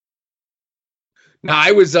Now,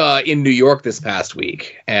 I was in New York this past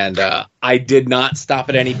week, and I did not stop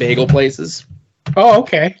at any bagel places. Oh,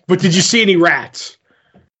 okay. But did you see any rats?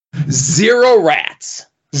 Zero rats.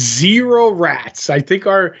 Zero rats. I think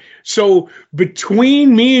so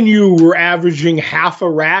between me and you, we're averaging half a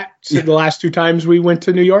rat the last 2 times we went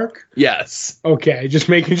to New York? Yes. Okay, just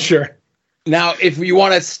making sure. Now, if you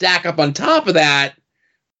want to stack up on top of that,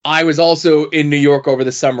 I was also in New York over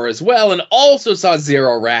the summer as well and also saw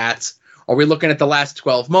zero rats. Are we looking at the last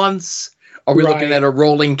 12 months? Are we looking at a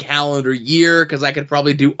rolling calendar year? Because I could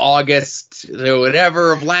probably do August or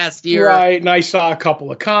whatever of last year. Right, and I saw a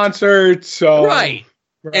couple of concerts. So Right.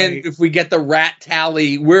 And if we get the rat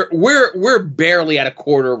tally, we're barely at a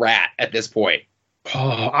quarter rat at this point.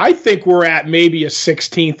 I think we're at maybe a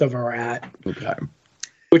 16th of a rat. Okay.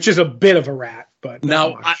 Which is a bit of a rat, but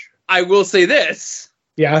now I will say this.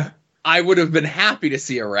 Yeah. I would have been happy to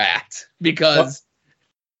see a rat because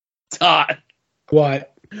Todd.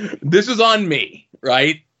 What? This is on me,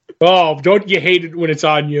 right? Oh, don't you hate it when it's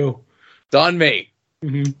on you? It's on me.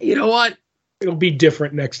 Mm-hmm. You know what? It'll be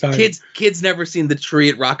different next time. Kids never seen the tree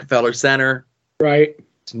at Rockefeller Center. Right.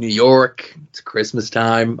 It's New York. It's Christmas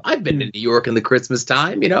time. I've been to New York in the Christmas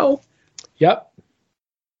time, you know? Yep.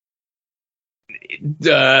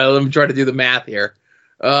 Let me try to do the math here.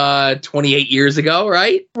 28 years ago,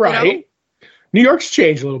 right? Right. You know? New York's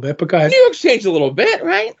changed a little bit, but go ahead. New York's changed a little bit,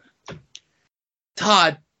 right?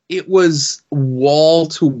 Todd, it was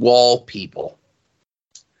wall-to-wall people.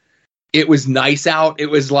 It was nice out.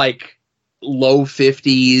 It was like low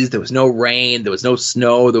 50s. There was no rain. There was no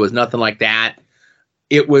snow. There was nothing like that.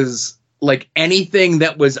 It was like anything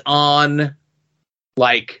that was on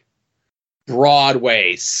like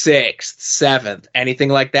Broadway, 6th, 7th, anything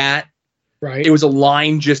like that. Right. It was a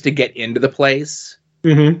line just to get into the place.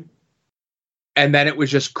 Mm-hmm. And then it was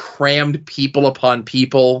just crammed people upon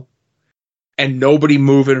people and nobody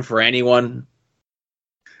moving for anyone.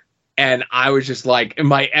 And I was just like,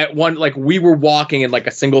 we were walking in like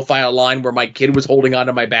a single file line where my kid was holding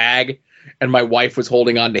onto my bag and my wife was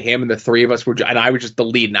holding on to him. And the three of us were, and I was just the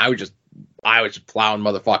lead. And I was just plowing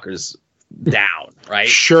motherfuckers down. Right.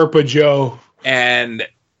 Sherpa Joe. And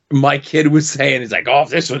my kid was saying, he's like, oh,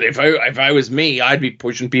 if I was me, I'd be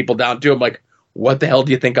pushing people down too. I'm like, what the hell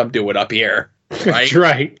do you think I'm doing up here? Right.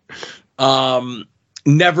 Right.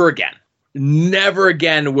 Never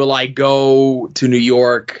again will I go to New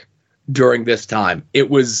York during this time. It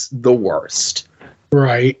was the worst.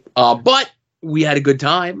 Right. But we had a good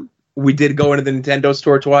time. We did go into the Nintendo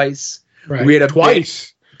store twice. Right. We had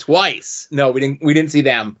twice. No, we didn't see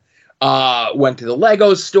them. Went to the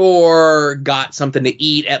Lego store, got something to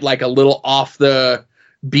eat at like a little off the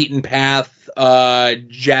beaten path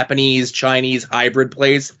Japanese Chinese hybrid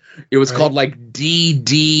place. It was called like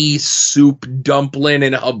DD Soup Dumpling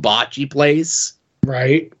and Hibachi place.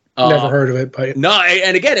 Right. Never heard of it, but no.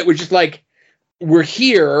 And again, it was just like, we're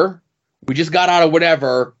here. We just got out of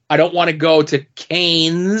whatever. I don't want to go to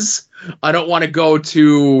Cane's. I don't want to go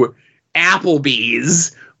to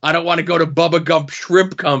Applebee's. I don't want to go to Bubba Gump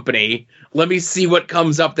Shrimp Company. Let me see what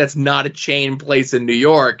comes up that's not a chain place in New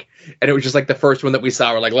York. And it was just like the first one that we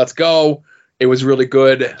saw. We're like, let's go. It was really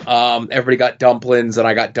good. Everybody got dumplings, and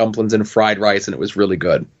I got dumplings and fried rice, and it was really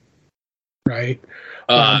good. Right.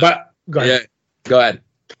 But go ahead. Yeah, go ahead.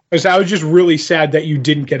 I was just really sad that you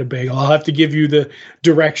didn't get a bagel. I'll have to give you the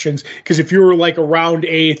directions, because if you were like around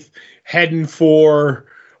 8th heading for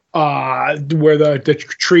where the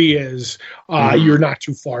tree is, you're not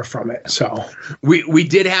too far from it. So we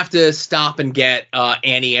did have to stop and get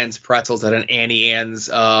Annie Ann's pretzels at an Annie Ann's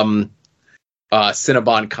Cinnabon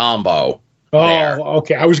combo. Oh, there.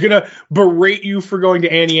 Okay. I was gonna berate you for going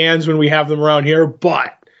to Annie Ann's when we have them around here,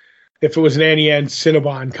 but if it was an Annie Ann's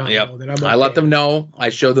Cinnabon combo, then I'm okay. I let them know. I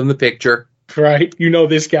showed them the picture. Right. You know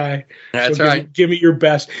this guy. That's so right. Give me your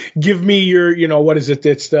best. Give me your, what is it?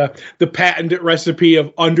 It's the patented recipe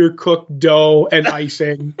of undercooked dough and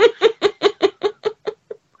icing.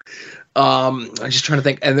 I'm just trying to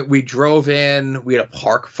think. And we drove in. We had a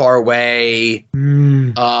park far away.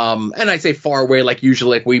 And I say far away, like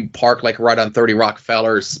usually, like we park like right on 30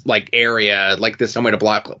 Rockefeller's like area. Like this time we had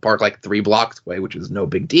to park like 3 blocks away, which is no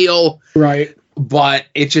big deal. Right. But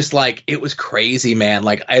it's just like, it was crazy, man.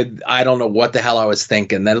 Like I don't know what the hell I was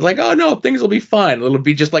thinking. Then it's like, oh no, things will be fine. It'll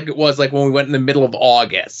be just like it was like when we went in the middle of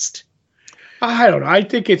August. I don't know. I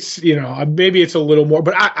think it's, maybe it's a little more,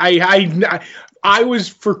 but I was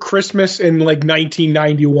for Christmas in like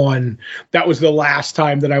 1991. That was the last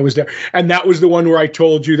time that I was there. And that was the one where I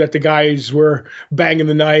told you that the guys were banging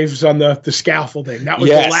the knives on the scaffolding. That was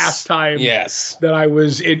the last time that I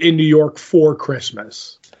was in New York for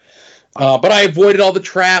Christmas. But I avoided all the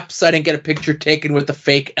traps. I didn't get a picture taken with a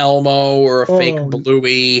fake Elmo or a fake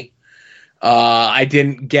Bluey. I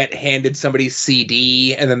didn't get handed somebody's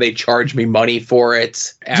CD and then they charged me money for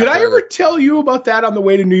it. Did I ever tell you about that on the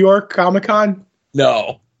way to New York Comic-Con?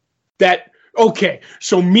 No. Okay,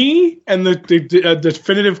 so me and the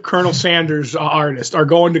definitive Colonel Sanders artist are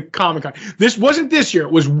going to Comic-Con. This wasn't this year.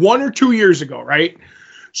 It was 1 or 2 years ago, right?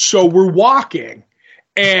 So we're walking,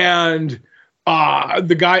 and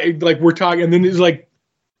the guy, like, we're talking, and then there's, like,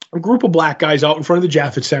 a group of black guys out in front of the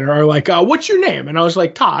Javits Center are like, what's your name? And I was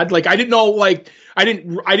like, Todd. Like, I didn't know, like, I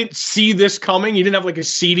didn't see this coming. He didn't have, like, a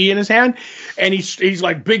CD in his hand. And he's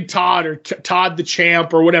like, Big Todd or Todd the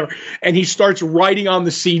Champ or whatever. And he starts writing on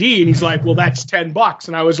the CD, and he's like, well, that's $10.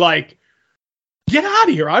 And I was like, get out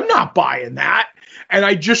of here. I'm not buying that. And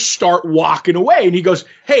I just start walking away. And he goes,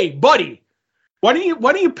 hey, buddy, why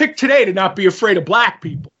don't you pick today to not be afraid of black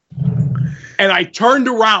people? And I turned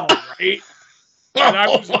around, right? And I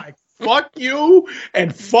was like, fuck you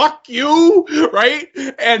and fuck you, right?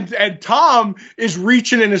 And Tom is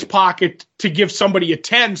reaching in his pocket to give somebody a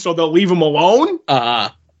 10 so they'll leave him alone.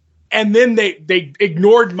 And then they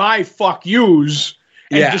ignored my fuck yous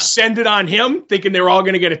and descended on him, thinking they were all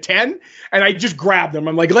going to get a 10. And I just grabbed them.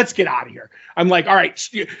 I'm like, let's get out of here. I'm like, all right,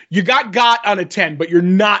 you got on a 10, but you're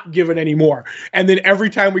not giving any more. And then every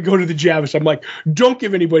time we go to the Javis, I'm like, don't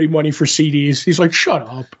give anybody money for CDs. He's like, shut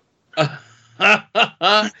up.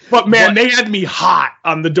 But man, they had me hot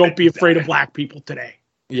on the don't be afraid of black people today.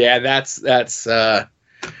 Yeah, that's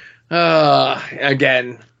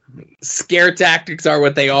again, scare tactics are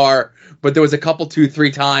what they are, but there was a couple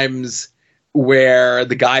 2-3 times where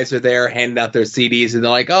the guys are there handing out their CDs and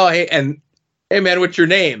they're like, oh, hey man, what's your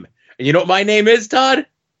name? And you know what my name is, Todd?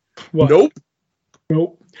 What?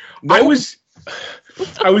 Nope. I was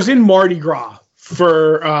in Mardi Gras.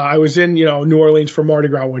 I was in, New Orleans for Mardi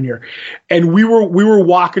Gras one year, and we were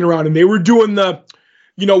walking around, and they were doing the,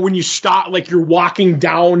 when you stop, like you're walking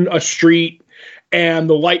down a street and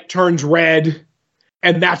the light turns red,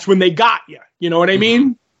 and that's when they got you. You know what I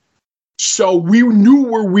mean? So we knew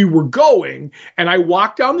where we were going, and I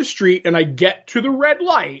walk down the street and I get to the red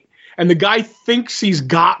light, and the guy thinks he's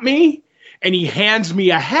got me, and he hands me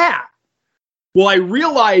a hat. Well, I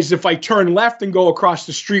realize if I turn left and go across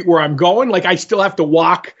the street where I'm going, like I still have to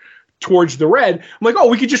walk towards the red. I'm like, oh,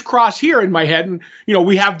 we could just cross here in my head. And,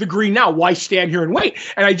 we have the green now. Why stand here and wait?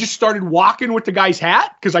 And I just started walking with the guy's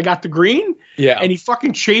hat because I got the green. Yeah. And he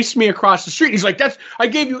fucking chased me across the street. He's like, you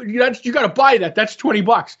got to buy that. That's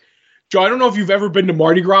 $20. Joe, I don't know if you've ever been to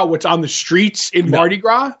Mardi Gras, what's on the streets in Mardi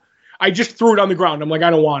Gras. I just threw it on the ground. I'm like, I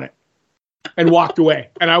don't want it. And walked away.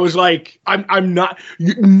 And I was like, I'm not,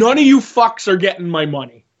 none of you fucks are getting my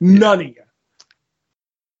money. None of you.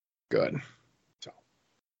 Good. So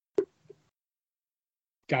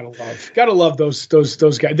gotta love those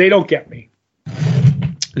guys. They don't get me.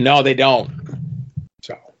 No, they don't.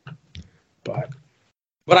 So,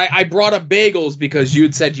 but I brought up bagels because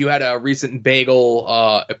you'd said you had a recent bagel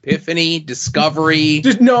epiphany, discovery.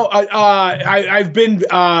 I've been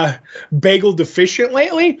bagel deficient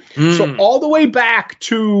lately. So all the way back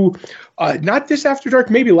to not this After Dark,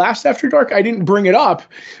 maybe last After Dark, I didn't bring it up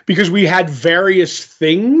because we had various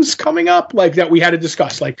things coming up like that we had to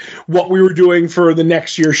discuss, like what we were doing for the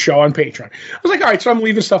next year's show on Patreon. I was like, all right, so I'm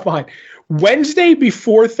leaving stuff behind. Wednesday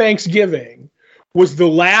before Thanksgiving was the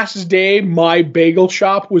last day my bagel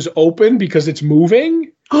shop was open because it's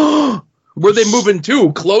moving. Were they moving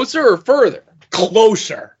to? Closer or further?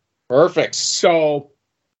 Closer. Perfect. So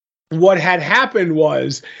what had happened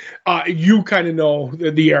was, you kind of know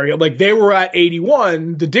the area. Like they were at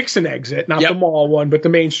 81, the Dixon exit, not the mall one, but the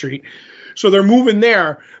main street. So they're moving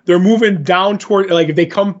there. They're moving down toward, like if they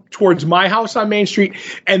come towards my house on Main Street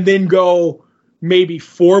and then go maybe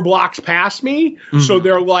 4 blocks past me. So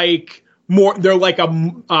they're like, they're like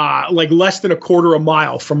less than a quarter a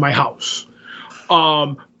mile from my house.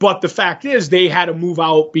 But the fact is they had to move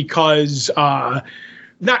out because,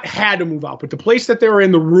 not had to move out, but the place that they were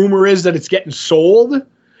in, the rumor is that it's getting sold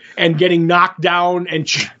and getting knocked down and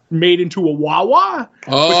made into a Wawa.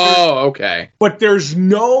 Oh, okay. But there's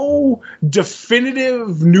no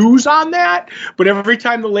definitive news on that. But every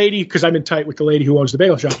time the lady, because I'm in tight with the lady who owns the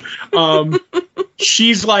bagel shop,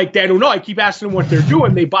 she's like, I don't know. I keep asking them what they're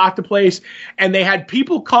doing. They bought the place, and they had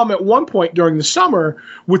people come at one point during the summer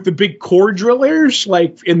with the big core drillers,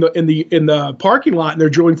 like in the parking lot, and they're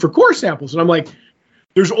drilling for core samples. And I'm like,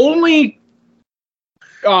 there's only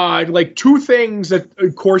like 2 things that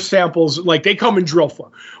core samples, like they come and drill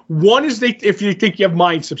for. One is if you think you have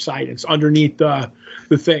mine subsidence underneath the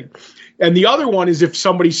thing. And the other one is if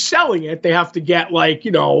somebody's selling it, they have to get like,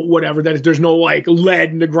 whatever, that is, there's no like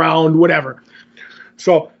lead in the ground, whatever.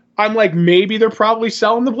 So I'm like, maybe they're probably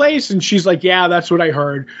selling the place. And she's like, yeah, that's what I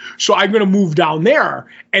heard. So I'm going to move down there.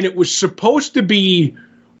 And it was supposed to be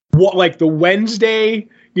like the Wednesday,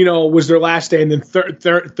 was their last day. And then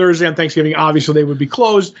Thursday on Thanksgiving, obviously they would be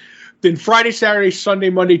closed. Then Friday, Saturday,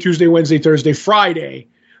 Sunday, Monday, Tuesday, Wednesday, Thursday, Friday,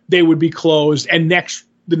 they would be closed. And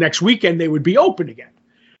the next weekend they would be open again.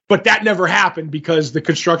 But that never happened because the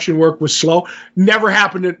construction work was slow. Never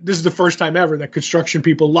happened. This is the first time ever that construction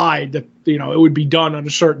people lied that, it would be done on a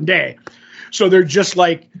certain day. So they're just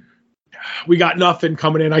like, we got nothing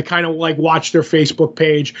coming in. I kind of like watched their Facebook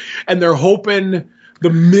page and they're hoping the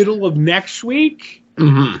middle of next week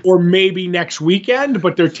or maybe next weekend,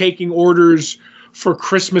 but they're taking orders for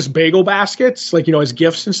Christmas bagel baskets, like, as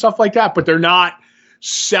gifts and stuff like that. But they're not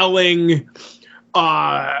selling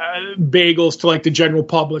bagels to like the general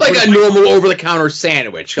public, like a normal over-the-counter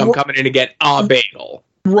sandwich. I'm coming in to get a bagel,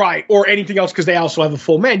 right? Or anything else because they also have a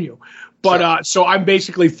full menu. But so I'm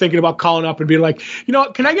basically thinking about calling up and being like,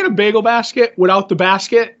 can I get a bagel basket without the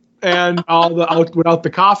basket and without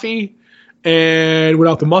the coffee and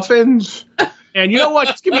without the muffins? And you know what?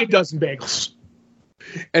 Just give me a dozen bagels.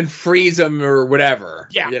 And freeze them or whatever.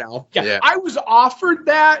 Yeah. I was offered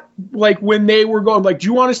that, like, when they were going, like, do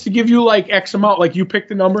you want us to give you, like, X amount? Like, you pick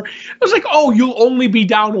the number. I was like, oh, you'll only be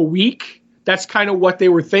down a week? That's kind of what they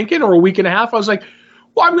were thinking, or a week and a half. I was like,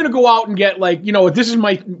 well, I'm going to go out and get, like, this is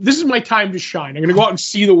my time to shine. I'm going to go out and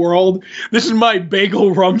see the world. This is my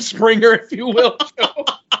bagel Rumspringa, if you will.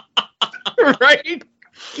 Right?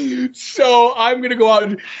 So I'm going to go out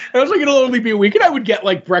and I was like, it'll only be a week. And I would get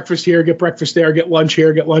like breakfast here, get breakfast there, get lunch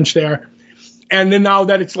here, get lunch there. And then now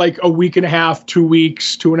that it's like a week and a half, 2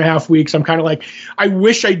 weeks, 2.5 weeks, I'm kind of like, I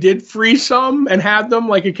wish I did freeze some and had them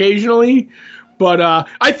like occasionally. But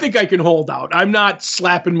I think I can hold out. I'm not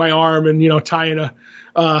slapping my arm and, tying a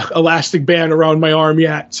elastic band around my arm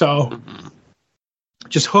yet. So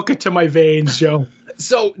just hook it to my veins, Joe.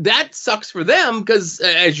 So that sucks for them because,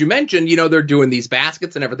 as you mentioned, they're doing these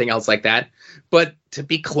baskets and everything else like that. But to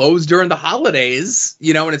be closed during the holidays,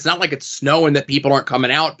 and it's not like it's snowing that people aren't coming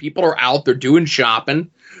out. People are out. They're doing shopping.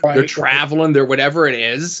 Right. They're traveling. They're whatever it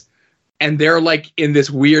is. And they're like in this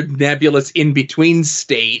weird nebulous in-between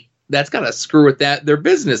state. That's got to screw with their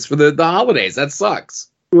business for the holidays. That sucks.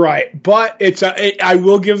 Right. But I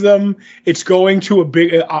will give them, it's going to a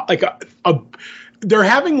big, they're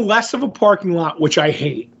having less of a parking lot, which I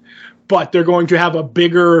hate, but they're going to have a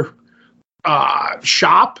bigger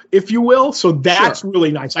shop, if you will. So that's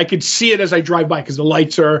really nice. I could see it as I drive by because the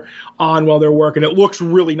lights are on while they're working. It looks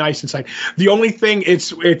really nice inside. The only thing,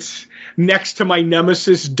 it's next to my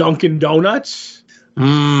nemesis, Dunkin' Donuts.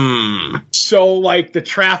 So like the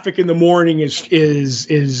traffic in the morning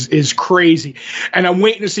is crazy, and I'm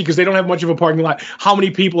waiting to see because they don't have much of a parking lot. How many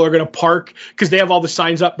people are going to park because they have all the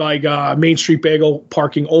signs up like Main Street Bagel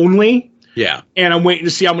parking only. Yeah, and I'm waiting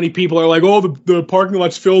to see how many people are like, oh, the parking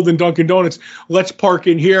lot's filled in Dunkin' Donuts. Let's park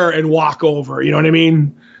in here and walk over. You know what I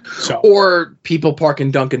mean? So or people park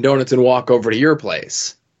in Dunkin' Donuts and walk over to your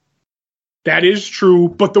place. That is true,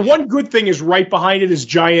 but the one good thing is right behind it is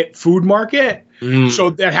Giant Food Market. So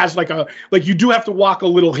that has like you do have to walk a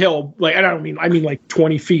little hill. Like, I mean like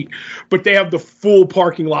 20 feet, but they have the full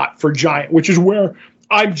parking lot for Giant, which is where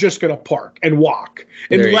I'm just going to park and walk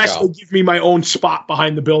unless they give me my own spot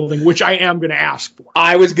behind the building, which I am going to ask for.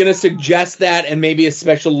 I was going to suggest that, and maybe a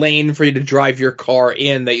special lane for you to drive your car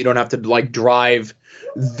in that you don't have to like drive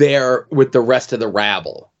there with the rest of the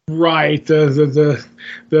rabble. Right, the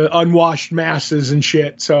unwashed masses and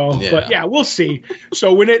shit. So, yeah. But yeah, we'll see.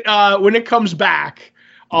 So when it comes back,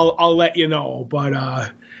 I'll let you know. But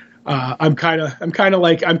I'm kind of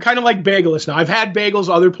like Bagelist now. I've had bagels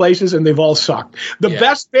other places and they've all sucked. The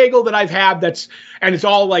best bagel that I've had and it's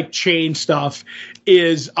all like chain stuff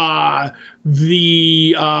is the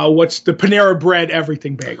Panera Bread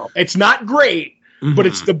everything bagel. It's not great, but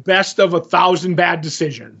it's the best of 1,000 bad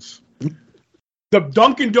decisions. The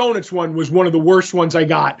Dunkin' Donuts one was one of the worst ones I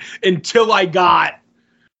got until I got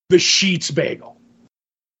the Sheets bagel.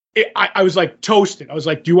 I was like toasted. I was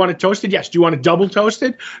like, do you want it toasted? Yes. Do you want it double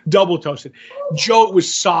toasted? Double toasted. Joe, it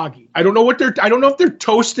was soggy. I don't know if they're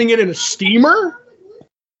toasting it in a steamer,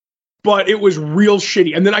 but it was real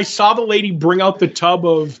shitty. And then I saw the lady bring out the tub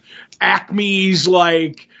of Acme's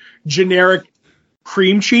like generic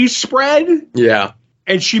cream cheese spread. Yeah.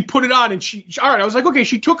 And she put it on, and all right, I was like, okay,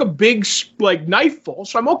 she took a big, like, knife full,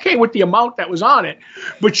 so I'm okay with the amount that was on it.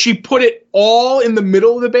 But she put it all in the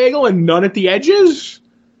middle of the bagel and none at the edges.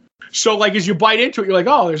 So, like, as you bite into it, you're like,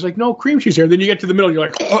 oh, there's, like, no cream cheese here. And then you get to the middle, and you're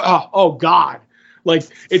like, oh God. Like,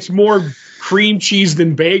 it's more cream cheese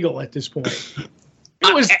than bagel at this point.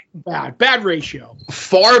 It was bad ratio.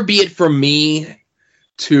 Far be it from me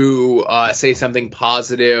to say something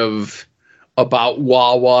positive about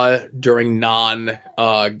Wawa during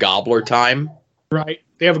non-gobbler time. Right.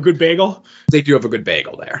 They have a good bagel? They do have a good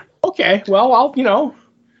bagel there. Okay. Well, I'll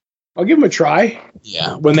give them a try.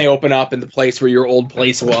 Yeah, when they open up in the place where your old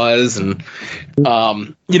place was, and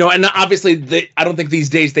and obviously I don't think these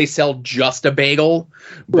days they sell just a bagel,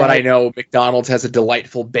 but right. I know McDonald's has a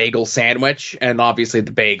delightful bagel sandwich, and obviously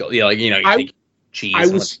the bagel, you think cheese. I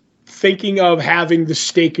was thinking of having the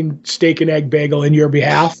steak and egg bagel in your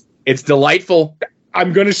behalf. It's delightful.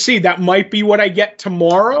 I'm going to see. That might be what I get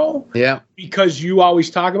tomorrow. Yeah, because you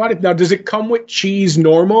always talk about it. Now, does it come with cheese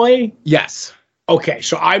normally? Yes. Okay,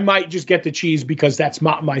 so I might just get the cheese because that's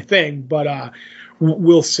not my thing, but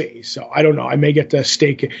we'll see. So I don't know. I may get the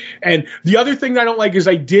steak. And the other thing that I don't like is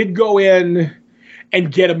I did go in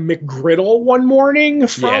and get a McGriddle one morning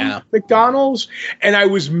from McDonald's, and I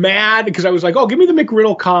was mad because I was like, "Oh, give me the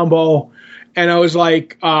McGriddle combo," and I was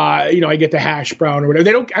like, I get the hash brown or whatever.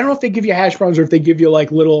 I don't know if they give you hash browns or if they give you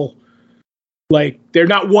like little, like they're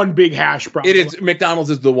not one big hash brown. It is McDonald's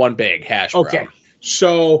is the one big hash brown. Okay,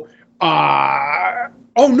 so.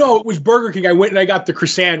 Oh no, it was Burger King. I went and I got the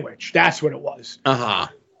croissant. That's what it was. Uh-huh.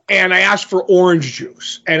 And I asked for orange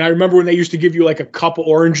juice. And I remember when they used to give you like a cup of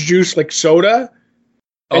orange juice, like soda.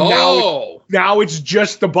 And now it's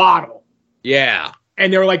just the bottle. Yeah.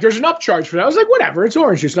 And they were like, there's an upcharge for that. I was like, whatever, it's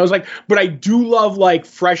orange juice. And I was like, but I do love like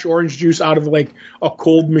fresh orange juice out of like a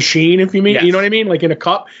cold machine, if you mean, you know what I mean? Like in a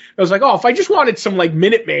cup. I was like, if I just wanted some like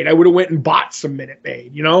Minute Maid, I would have went and bought some Minute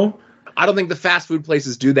Maid, I don't think the fast food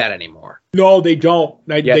places do that anymore. No, they don't.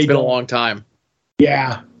 It's been a long time.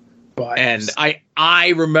 Yeah. And I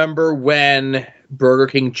remember when Burger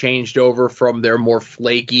King changed over from their more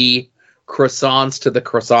flaky croissants to the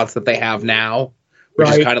croissants that they have now, which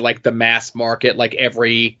is kind of like the mass market, like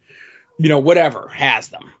every, whatever has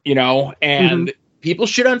them, and people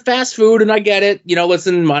shit on fast food, and I get it.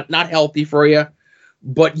 Listen, not healthy for you,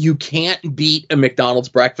 but you can't beat a McDonald's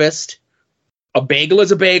breakfast. A bagel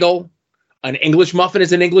is a bagel. An English muffin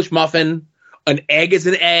is an English muffin. An egg is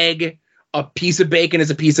an egg. A piece of bacon is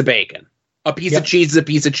a piece of bacon. A piece of cheese is a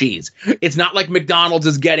piece of cheese. It's not like McDonald's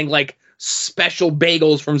is getting like special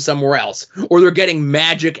bagels from somewhere else, or they're getting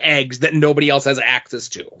magic eggs that nobody else has access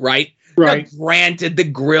to, right? Right. Now, granted, the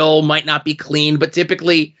grill might not be clean, but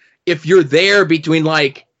typically if you're there between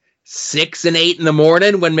like 6 and 8 in the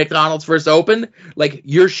morning when McDonald's first opened, like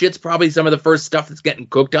your shit's probably some of the first stuff that's getting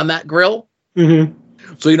cooked on that grill. Mm-hmm.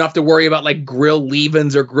 So you don't have to worry about like grill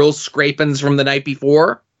leavings or grill scrapings from the night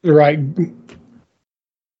before. Right.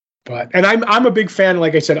 And I'm a big fan,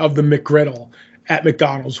 like I said, of the McGriddle at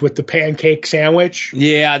McDonald's with the pancake sandwich.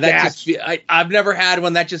 Yeah, I've never had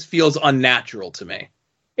one. That just feels unnatural to me.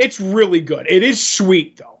 It's really good. It is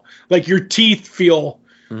sweet though. Like your teeth feel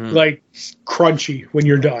like crunchy when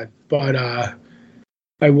you're done. But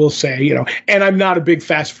I will say, and I'm not a big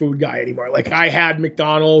fast food guy anymore. Like I had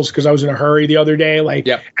McDonald's because I was in a hurry the other day,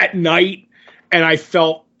 at night, and I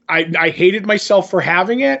felt I hated myself for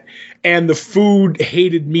having it, and the food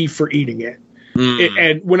hated me for eating it.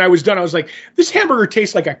 And when I was done, I was like, this hamburger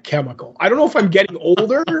tastes like a chemical. I don't know if I'm getting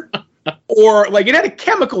older or like it had a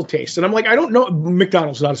chemical taste. And I'm like, I don't know.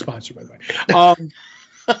 McDonald's is not a sponsor, by the way.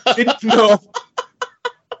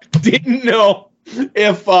 Didn't know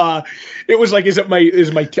if it was like,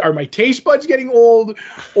 are my taste buds getting old,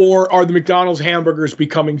 or are the McDonald's hamburgers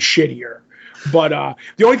becoming shittier? But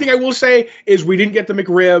the only thing I will say is we didn't get the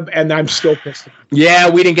McRib, and I'm still pissed about it. Yeah,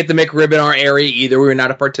 we didn't get the McRib in our area either. We were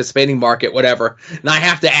not a participating market, whatever. And I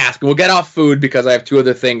have to ask, and we'll get off food because I have two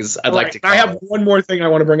other things I'd like to cover. I have one more thing I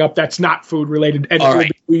want to bring up that's not food related and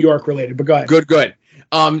New York related, but go ahead. Good.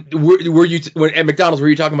 Were you at McDonald's, were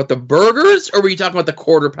you talking about the burgers, or were you talking about the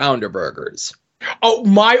quarter pounder burgers? Oh,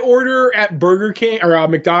 my order at Burger King or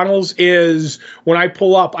McDonald's is when I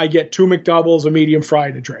pull up, I get 2 McDoubles, a medium fry,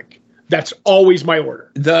 and a drink. That's always my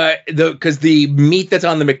order. Because the meat that's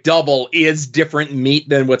on the McDouble is different meat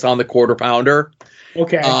than what's on the quarter pounder.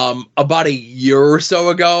 Okay. About a year or so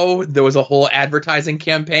ago, there was a whole advertising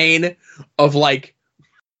campaign of like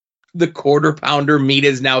the quarter pounder meat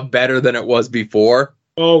is now better than it was before.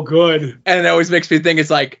 Oh, good. And it always makes me think, it's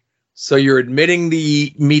like, so you're admitting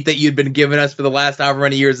the meat that you'd been giving us for the last however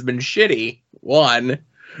many years has been shitty, one.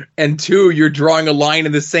 And 2, you're drawing a line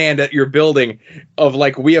in the sand at your building of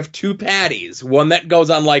like, we have 2 patties. One that goes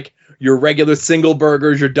on like your regular single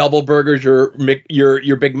burgers, your double burgers,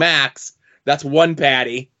 your Big Macs. That's one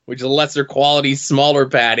patty. which is a lesser quality, smaller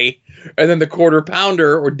patty, and then the quarter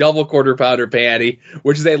pounder or double quarter pounder patty,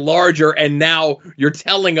 which is a larger, and now you're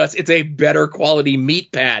telling us it's a better quality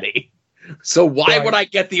meat patty. So why would I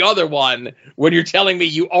get the other one when you're telling me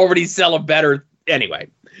you already sell a better? Anyway,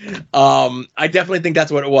 I definitely think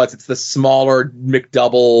that's what it was. It's the smaller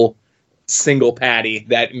McDouble single patty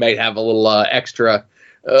that might have a little extra.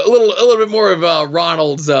 A little bit more of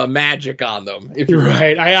Ronald's magic on them. If you're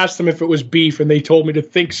right. I asked them if it was beef, and they told me to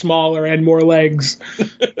think smaller and more legs.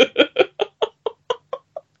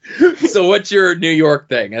 So what's your New York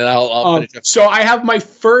thing? And I'll finish up. So I have my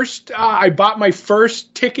first. I bought my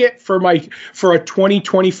first ticket for a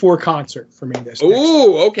 2024 concert for me this.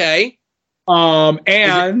 Ooh, okay.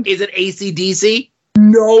 And is it AC/DC?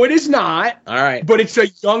 No, it is not. All right. But it's a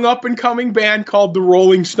young up-and-coming band called the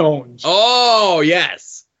Rolling Stones. Oh,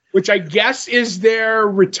 yes. Which I guess is their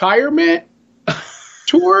retirement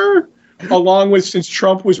tour, along with since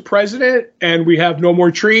Trump was president and we have no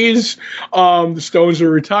more trees, the Stones are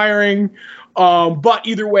retiring. But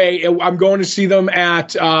either way, I'm going to see them at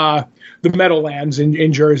the Meadowlands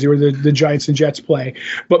in Jersey where the Giants and Jets play.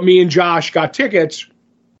 But me and Josh got tickets,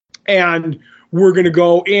 and we're going to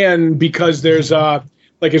go in because there's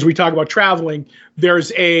like as we talk about traveling,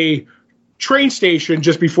 there's a train station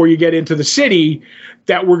just before you get into the city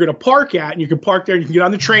that we're going to park at, and you can park there and you can get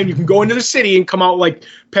on the train. You can go into the city and come out like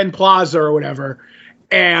Penn Plaza or whatever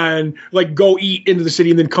and like go eat into the city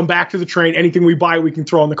and then come back to the train. Anything we buy, we can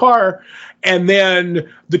throw in the car. And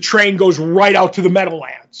then the train goes right out to the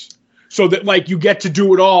Meadowlands so that like you get to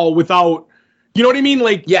do it all without, you know what I mean?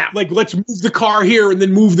 Like, yeah, like let's move the car here and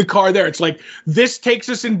then move the car there. It's like this takes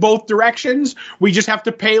us in both directions. We just have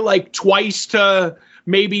to pay like twice to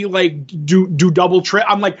maybe like do double trip.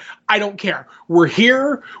 I'm like, I don't care. We're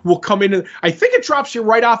here. We'll come in. I think it drops you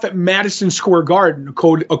right off at Madison Square Garden,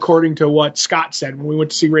 according to what Scott said when we went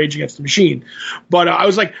to see Rage Against the Machine. But I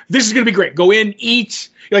was like, this is going to be great. Go in, eat.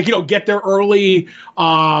 Like, you know, get there early,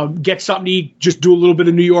 get something to eat, just do a little bit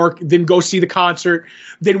of New York, then go see the concert.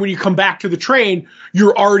 Then when you come back to the train,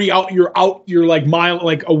 you're already out. You're like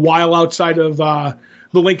a while outside of the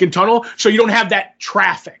Lincoln Tunnel. So you don't have that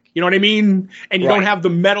traffic. You know what I mean? And you don't have the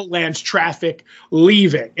Meadowlands traffic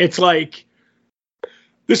leaving. It's like,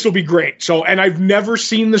 this will be great. So, and I've never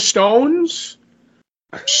seen the Stones.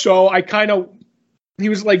 So I he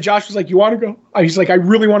was like, Josh was like, you want to go? He's like, I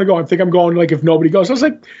really want to go. I think I'm going like if nobody goes. I was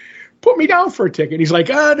like, put me down for a ticket. He's like,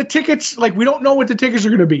 the tickets, like we don't know what the tickets are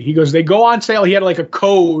going to be. He goes, they go on sale. He had like a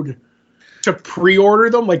code to pre-order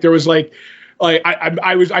them. Like there was like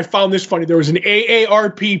I found this funny. There was an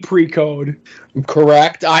AARP pre-code.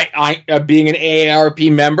 Correct. I being an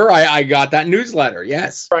AARP member, I got that newsletter.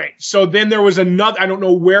 Yes. Right. So then there was another, I don't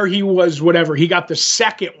know where he was, whatever. He got the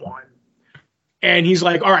second one. And he's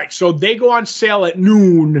like, all right, so they go on sale at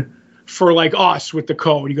noon for like us with the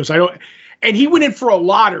code. He goes, and he went in for a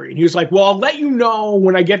lottery. And he was like, well, I'll let you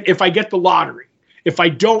know if I get the lottery. If I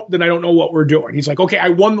don't, then I don't know what we're doing. He's like, okay, I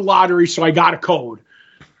won the lottery, so I got a code.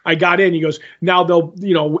 I got in. He goes, now they'll,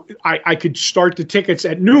 you know, I could start the tickets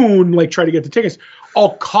at noon, like try to get the tickets.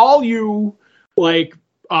 I'll call you like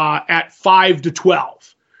at 5 to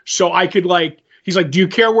 12. So I could like, he's like, do you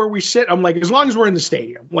care where we sit? I'm like, as long as we're in the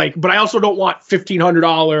stadium. Like, but I also don't want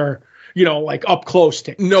 $1,500, you know, like up close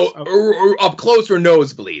tickets. No, or up close or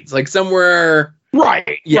nosebleeds, like somewhere.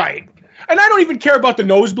 Right, yeah. Right. And I don't even care about the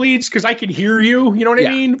nosebleeds because I can hear you. You know what I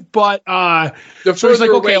mean? But the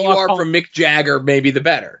further away you are from Mick Jagger, maybe the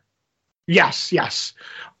better. Yes.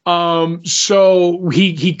 So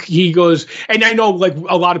he goes, and I know like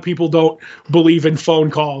a lot of people don't believe in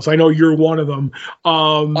phone calls. I know you're one of them.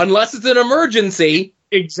 Unless it's an emergency.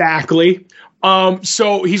 Exactly.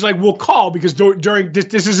 So he's like, we'll call because during this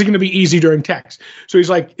isn't going to be easy during text. So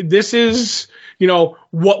he's like, this is, you know,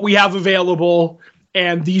 what we have available.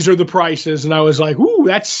 And these are the prices. And I was like, ooh,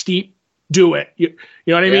 that's steep. Do it. You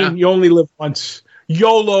know what I mean? You only live once.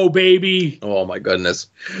 YOLO, baby. Oh, my goodness.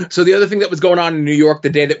 So the other thing that was going on in New York the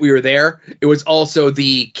day that we were there, it was also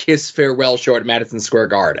the Kiss farewell show at Madison Square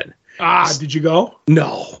Garden. Did you go?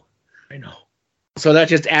 No. I know. So that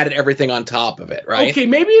just added everything on top of it, right? Okay,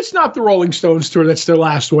 maybe it's not the Rolling Stones tour that's their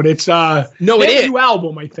last one. It's no, it is. New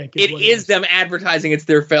album, I think. It is them advertising it's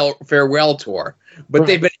their farewell tour. But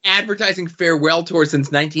they've been advertising farewell tour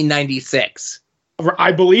since 1996.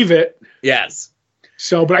 I believe it. Yes.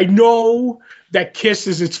 So, but I know that Kiss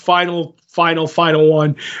is its final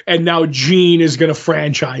one, and now Gene is going to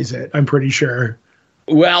franchise it, I'm pretty sure.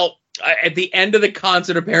 Well, at the end of the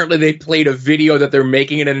concert, apparently they played a video that they're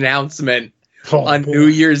making an announcement on New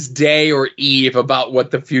Year's Day or Eve about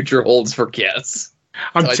what the future holds for Kiss.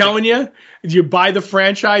 I'm telling you, you buy the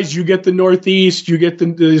franchise, you get the Northeast, you get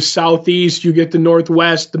the Southeast, you get the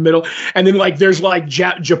Northwest, the middle, and then like there's like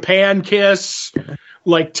Japan Kiss,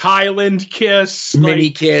 like Thailand Kiss, Mini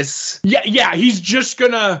like, Kiss. Yeah. He's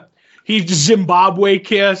Zimbabwe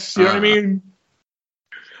Kiss. You know what I mean?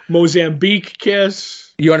 Mozambique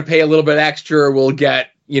Kiss. You want to pay a little bit extra? We'll get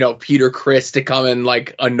Peter Criss to come and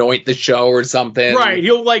like anoint the show or something. Right.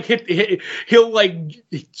 He'll like he'll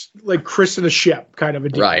like christen a ship kind of a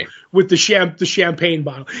deal. Right. With the champagne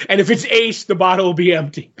bottle. And if it's Ace, the bottle will be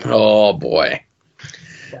empty. Oh boy.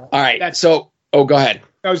 All right. Go ahead.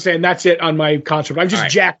 I was saying that's it on my concert. I'm just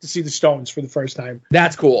jacked to see the Stones for the first time.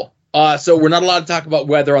 That's cool. So we're not allowed to talk about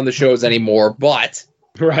weather on the shows anymore, but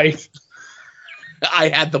right. I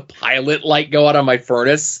had the pilot light go out on my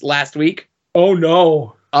furnace last week. Oh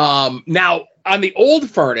no. Now on the old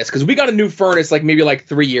furnace, because we got a new furnace maybe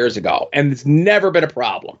 3 years ago, and it's never been a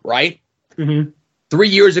problem, right? Mm-hmm. 3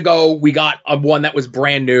 years ago, we got one that was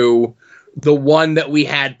brand new. The one that we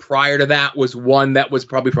had prior to that was one that was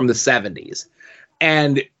probably from the 70s.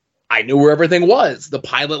 And I knew where everything was. The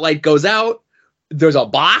pilot light goes out. There's a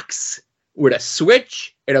box with a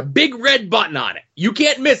switch and a big red button on it. You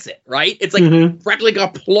can't miss it, right? It's like practically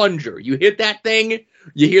like a plunger. You hit that thing,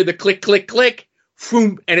 you hear the click, click, click,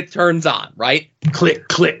 boom, and it turns on, right? Click,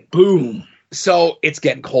 click, boom. So it's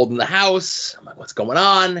getting cold in the house. I'm like, what's going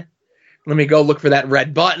on? Let me go look for that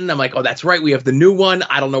red button. I'm like, oh, that's right. We have the new one.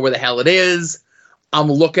 I don't know where the hell it is.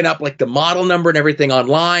 I'm looking up like the model number and everything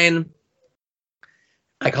online.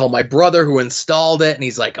 I call my brother who installed it, and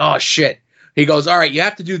he's like, oh, shit. He goes, all right, you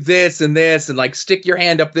have to do this and this and like stick your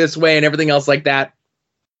hand up this way and everything else like that.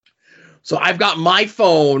 So I've got my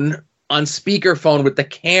phone on speakerphone with the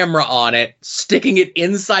camera on it, sticking it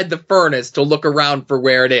inside the furnace to look around for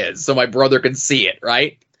where it is so my brother can see it,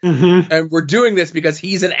 right? Mm-hmm. And we're doing this because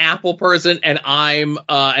he's an Apple person and I'm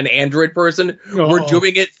an Android person. Oh. We're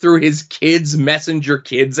doing it through his kids' Messenger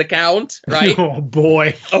Kids account, right? Oh,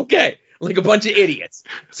 boy. Okay. Like a bunch of idiots.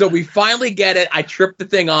 So we finally get it. I trip the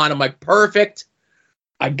thing on. I'm like, perfect.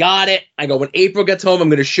 I got it. I go, when April gets home, I'm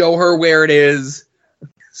going to show her where it is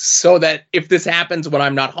so that if this happens when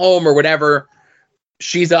I'm not home or whatever,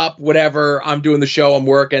 she's up, whatever, I'm doing the show, I'm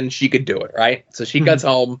working, she could do it, right? So she gets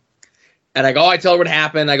home. And I go, I tell her what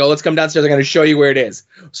happened. I go, let's come downstairs. I'm going to show you where it is.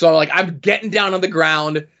 So I'm getting down on the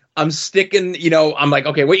ground. I'm sticking, I'm like,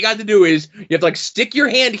 okay, what you got to do is you have to like stick your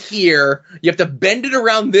hand here. You have to bend it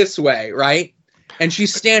around this way, right? And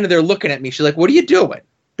she's standing there looking at me. She's like, what are you doing?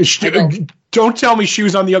 Don't tell me she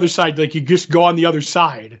was on the other side. Like you just go on the other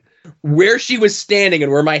side. Where she was standing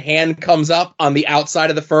and where my hand comes up on the outside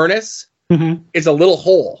of the furnace is a little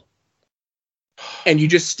hole. And you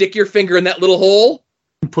just stick your finger in that little hole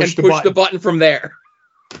and push the button from there.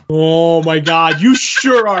 Oh, my God. You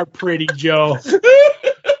sure are pretty, Joe.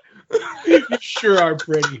 You sure are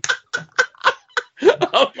pretty.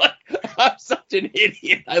 I'm such an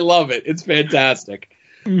idiot. I love it. It's fantastic.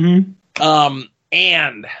 Mm-hmm.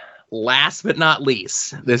 And last but not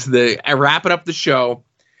least, wrapping up the show.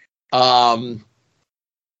 Plug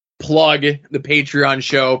the Patreon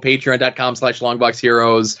show,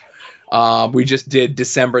 patreon.com/longboxheroes. We just did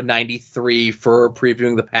December 93 for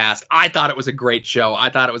previewing the past. I thought it was a great show. I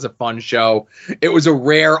thought it was a fun show. It was a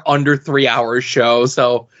rare under 3 hour show.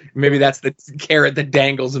 So maybe that's the carrot that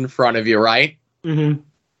dangles in front of you, right? Mm-hmm.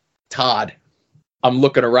 Todd, I'm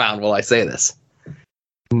looking around while I say this.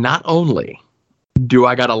 Not only do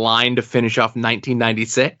I got a line to finish off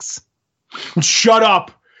 1996. Shut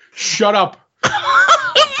up.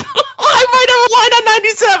 I might have a line on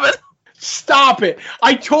 97. Stop it.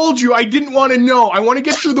 I told you I didn't want to know. I want to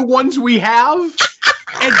get through the ones we have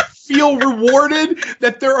and feel rewarded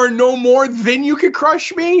that there are no more. Then you can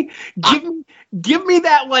crush me. Give me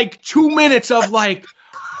that 2 minutes of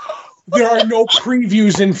there are no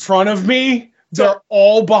previews in front of me. They're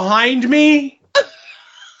all behind me.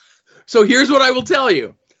 So here's what I will tell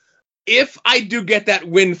you. If I do get that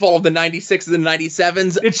windfall of the 96s and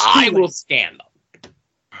 97s, I will scan them.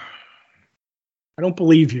 I don't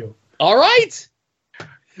believe you. All right.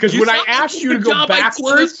 Because when I asked you to go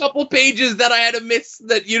backwards, there's a couple pages that I had to miss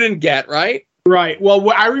that you didn't get, right? Right.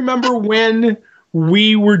 Well, I remember when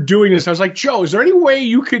we were doing this, I was like, Joe, is there any way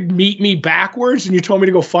you could meet me backwards? And you told me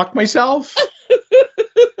to go fuck myself.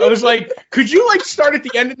 I was like, could you start at the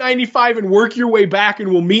end of 95 and work your way back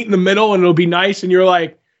and we'll meet in the middle and it'll be nice? And you're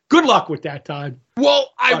like, good luck with that, Todd. Well,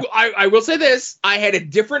 I will say this. I had a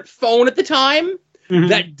different phone at the time. Mm-hmm.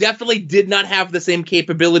 That definitely did not have the same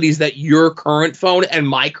capabilities that your current phone and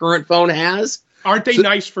my current phone has. Aren't they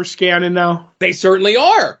nice for scanning now? They certainly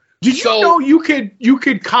are. Did you know you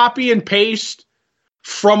could copy and paste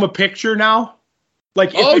from a picture now?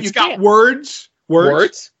 Like if it's got words,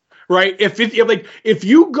 right? If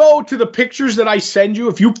you go to the pictures that I send you,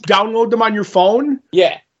 if you download them on your phone,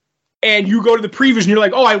 and you go to the previews and you're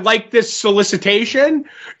like, oh, I like this solicitation,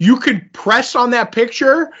 you can press on that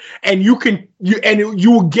picture and you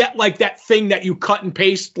will get like that thing that you cut and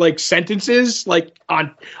paste like sentences like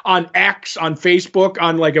on X, on Facebook,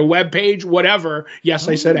 on like a web page, whatever. Yes,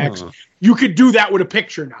 I said X. You could do that with a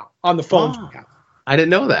picture now on the phones. I didn't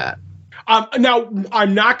know that. Now,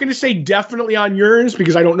 I'm not going to say definitely on yours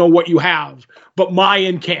because I don't know what you have, but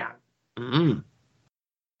mine can.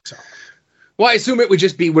 So. Well, I assume it would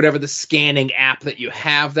just be whatever the scanning app that you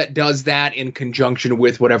have that does that in conjunction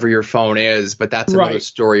with whatever your phone is, but that's another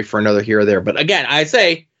story for another here or there. But again, I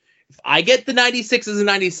say, if I get the 96s and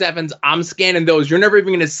 97s, I'm scanning those. You're never even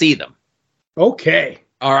going to see them. Okay.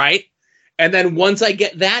 All right? And then once I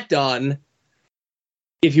get that done,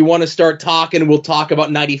 if you want to start talking, we'll talk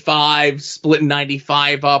about 95, splitting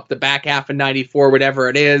 95 up, the back half of 94, whatever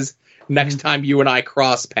it is, next time you and I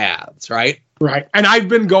cross paths, right? Right. And I've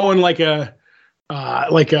been going like a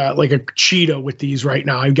cheetah with these right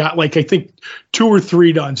now. I've got like, I think 2 or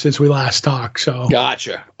 3 done since we last talked. So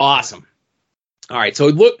gotcha. Awesome. All right.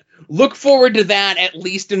 So look forward to that. At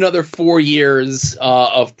least another 4 years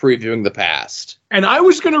of previewing the past. And I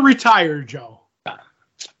was going to retire, Joe.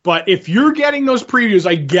 But if you're getting those previews,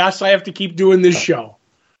 I guess I have to keep doing this show.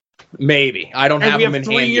 Maybe. I don't have them in hand.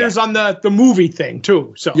 We have 3 years on the movie thing,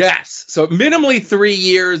 too. So yes. So minimally 3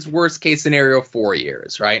 years, worst case scenario, 4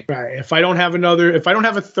 years, right? Right. If I don't have second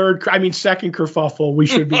kerfuffle, we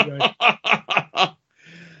should be good.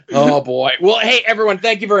 Oh, boy. Well, hey, everyone,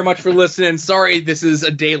 thank you very much for listening. Sorry this is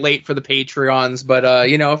a day late for the Patreons, but,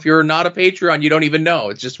 if you're not a Patreon, you don't even know.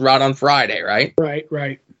 It's just right on Friday, right? Right.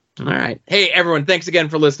 All right. Hey, everyone, thanks again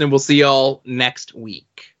for listening. We'll see y'all next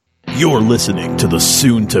week. You're listening to the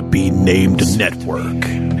soon-to-be-named network,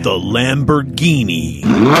 the Lamborghini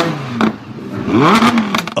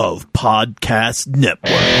of podcast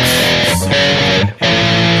networks.